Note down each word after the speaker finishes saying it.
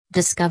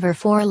Discover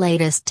 4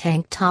 latest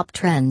tank top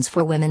trends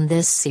for women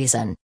this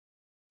season.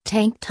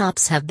 Tank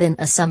tops have been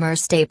a summer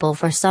staple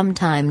for some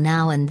time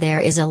now, and there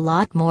is a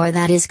lot more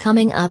that is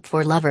coming up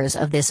for lovers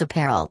of this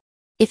apparel.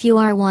 If you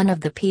are one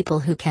of the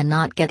people who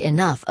cannot get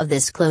enough of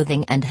this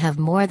clothing and have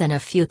more than a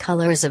few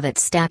colors of it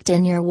stacked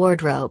in your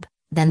wardrobe,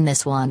 then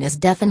this one is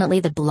definitely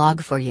the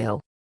blog for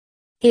you.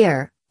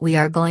 Here, we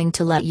are going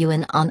to let you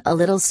in on a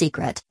little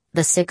secret: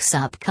 the 6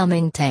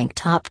 upcoming tank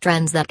top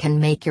trends that can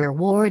make your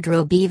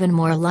wardrobe even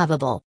more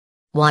lovable.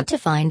 Want to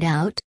find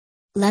out?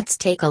 Let's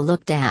take a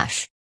look.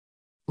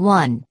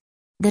 1.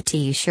 The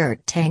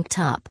t-shirt tank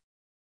top.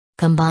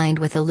 Combined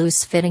with a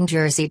loose-fitting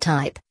jersey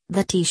type,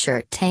 the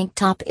t-shirt tank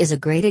top is a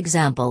great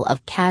example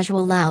of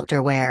casual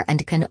outerwear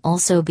and can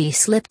also be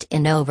slipped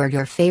in over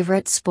your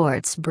favorite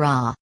sports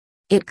bra.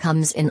 It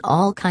comes in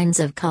all kinds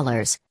of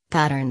colors,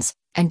 patterns,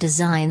 and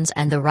designs,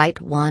 and the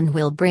right one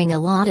will bring a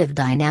lot of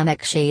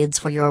dynamic shades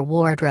for your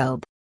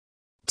wardrobe.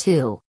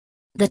 2.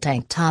 The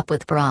tank top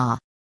with bra.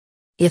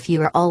 If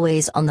you're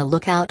always on the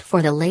lookout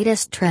for the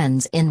latest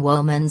trends in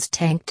women's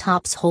tank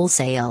tops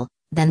wholesale,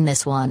 then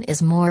this one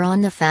is more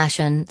on the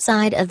fashion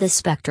side of the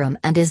spectrum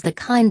and is the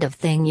kind of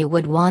thing you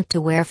would want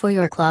to wear for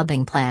your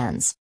clubbing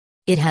plans.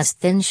 It has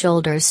thin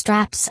shoulder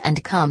straps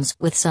and comes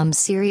with some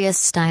serious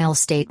style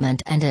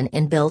statement and an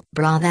inbuilt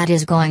bra that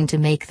is going to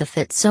make the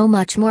fit so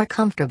much more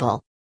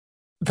comfortable.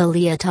 The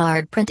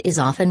leotard print is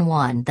often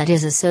one that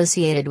is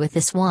associated with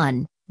this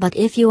one, but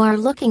if you are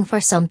looking for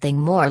something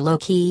more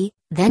low-key,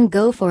 then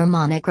go for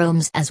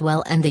monochromes as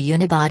well, and the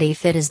unibody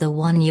fit is the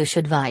one you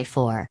should vie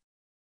for.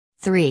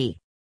 3.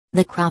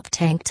 The crop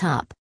tank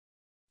top.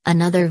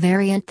 Another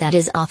variant that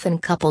is often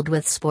coupled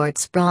with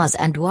sports bras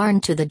and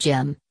worn to the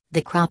gym,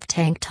 the crop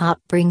tank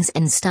top brings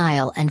in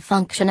style and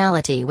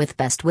functionality with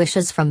best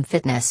wishes from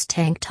fitness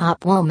tank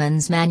top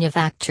women's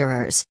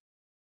manufacturers.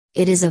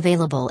 It is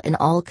available in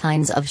all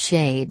kinds of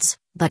shades,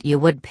 but you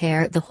would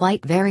pair the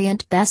white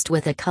variant best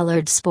with a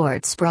colored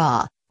sports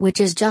bra, which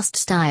is just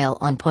style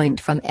on point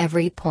from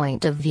every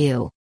point of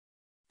view.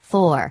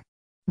 4.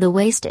 The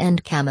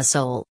waist-end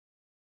camisole.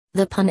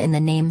 The pun in the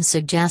name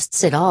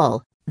suggests it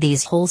all: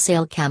 these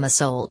wholesale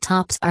camisole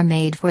tops are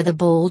made for the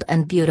bold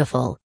and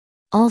beautiful.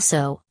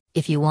 Also,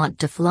 if you want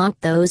to flaunt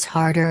those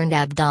hard-earned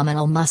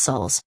abdominal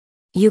muscles,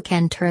 you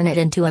can turn it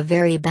into a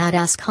very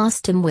badass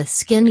costume with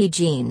skinny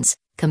jeans,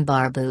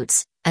 cambar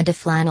boots, and a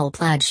flannel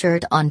plaid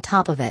shirt on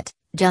top of it,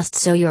 just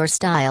so your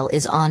style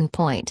is on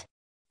point.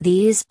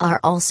 These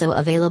are also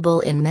available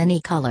in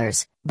many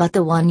colors, but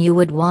the one you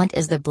would want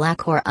is the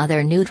black or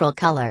other neutral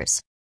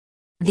colors.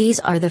 These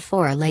are the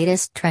 4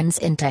 latest trends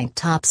in tank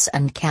tops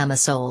and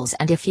camisoles,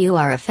 and if you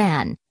are a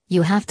fan,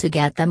 you have to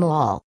get them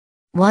all.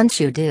 Once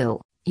you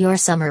do, your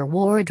summer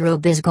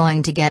wardrobe is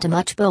going to get a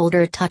much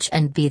bolder touch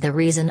and be the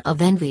reason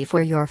of envy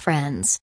for your friends.